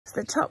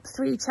So the top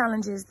three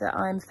challenges that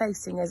I'm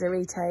facing as a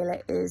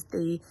retailer is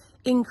the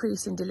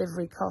increase in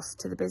delivery costs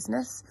to the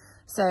business.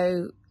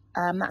 So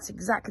that's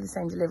exactly the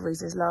same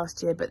deliveries as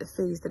last year, but the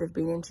fees that have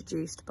been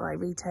introduced by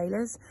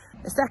retailers.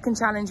 The second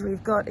challenge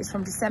we've got is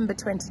from December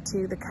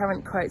 22, the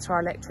current quote for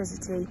our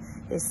electricity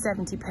is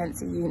 70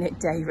 pence a unit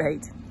day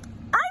rate.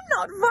 I'm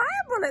not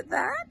viable at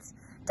that.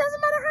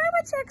 Doesn't matter how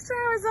much extra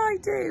hours I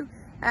do.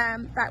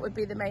 That would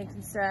be the main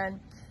concern.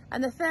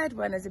 And the third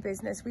one, as a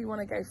business, we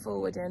want to go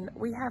forward, and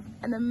we have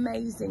an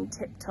amazing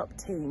tip-top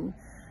team,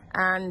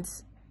 and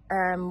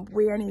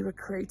we only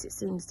recruit, it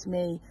seems to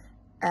me,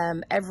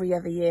 every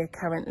other year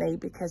currently,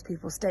 because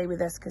people stay with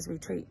us because we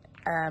treat,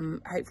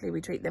 hopefully we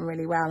treat them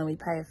really well and we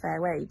pay a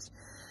fair wage.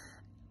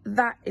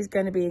 That is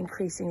going to be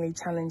increasingly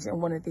challenged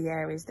and one of the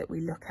areas that we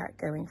look at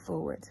going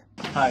forward.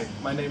 Hi,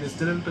 my name is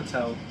Dilan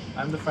Patel.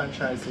 I'm the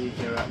franchisee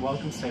here at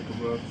Welcome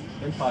Staplegrove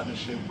in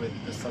partnership with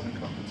the Southern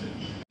Cooperative.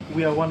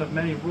 We are one of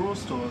many rural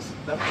stores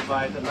that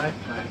provide a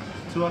lifeline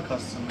to our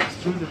customers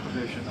through the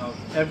provision of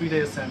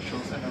everyday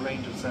essentials and a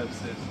range of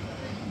services.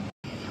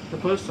 The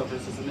post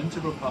office is an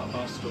integral part of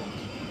our store.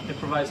 It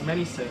provides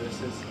many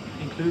services,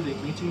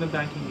 including meeting the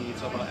banking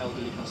needs of our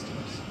elderly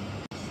customers.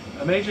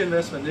 A major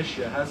investment this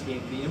year has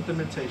been the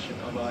implementation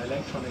of our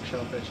electronic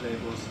shelf edge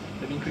labels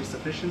that increase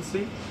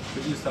efficiency,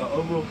 reduce our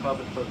overall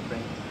carbon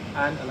footprint,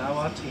 and allow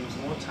our teams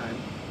more time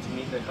to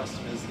meet their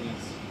customers'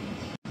 needs.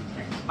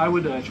 I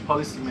would urge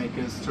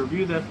policymakers to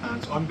review their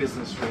plans on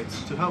business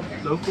rates to help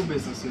local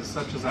businesses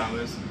such as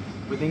ours.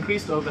 With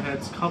increased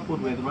overheads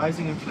coupled with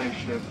rising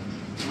inflation,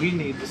 we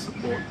need the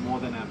support more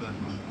than ever.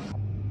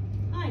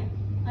 Hi,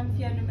 I'm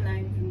Fiona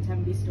Malone from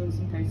Tenby Stores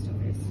Post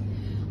Office.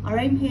 Our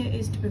aim here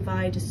is to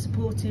provide a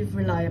supportive,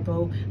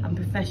 reliable and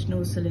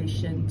professional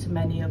solution to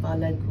many of our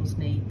locals'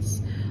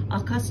 needs.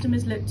 Our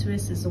customers look to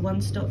us as a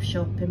one-stop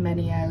shop in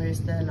many areas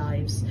of their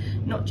lives,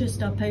 not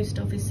just our post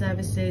office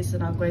services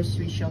and our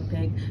grocery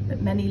shopping,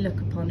 but many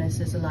look upon us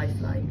as a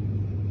lifeline.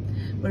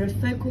 We're a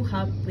focal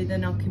hub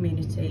within our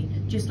community,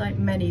 just like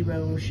many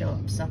rural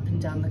shops up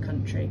and down the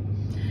country.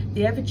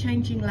 The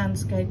ever-changing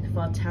landscape of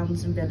our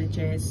towns and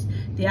villages,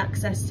 the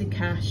access to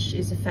cash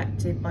is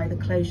affected by the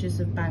closures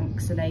of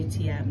banks and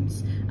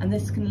ATMs, and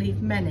this can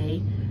leave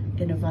many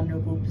in a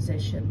vulnerable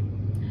position.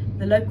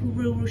 The local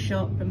rural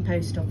shop and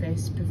post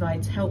office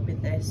provides help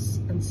with this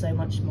and so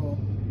much more.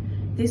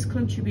 This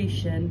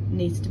contribution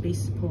needs to be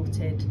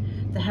supported,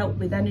 the help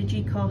with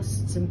energy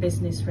costs and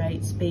business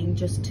rates being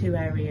just two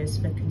areas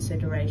for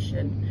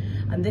consideration,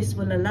 and this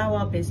will allow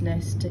our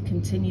business to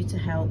continue to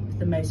help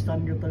the most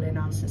vulnerable in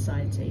our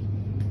society.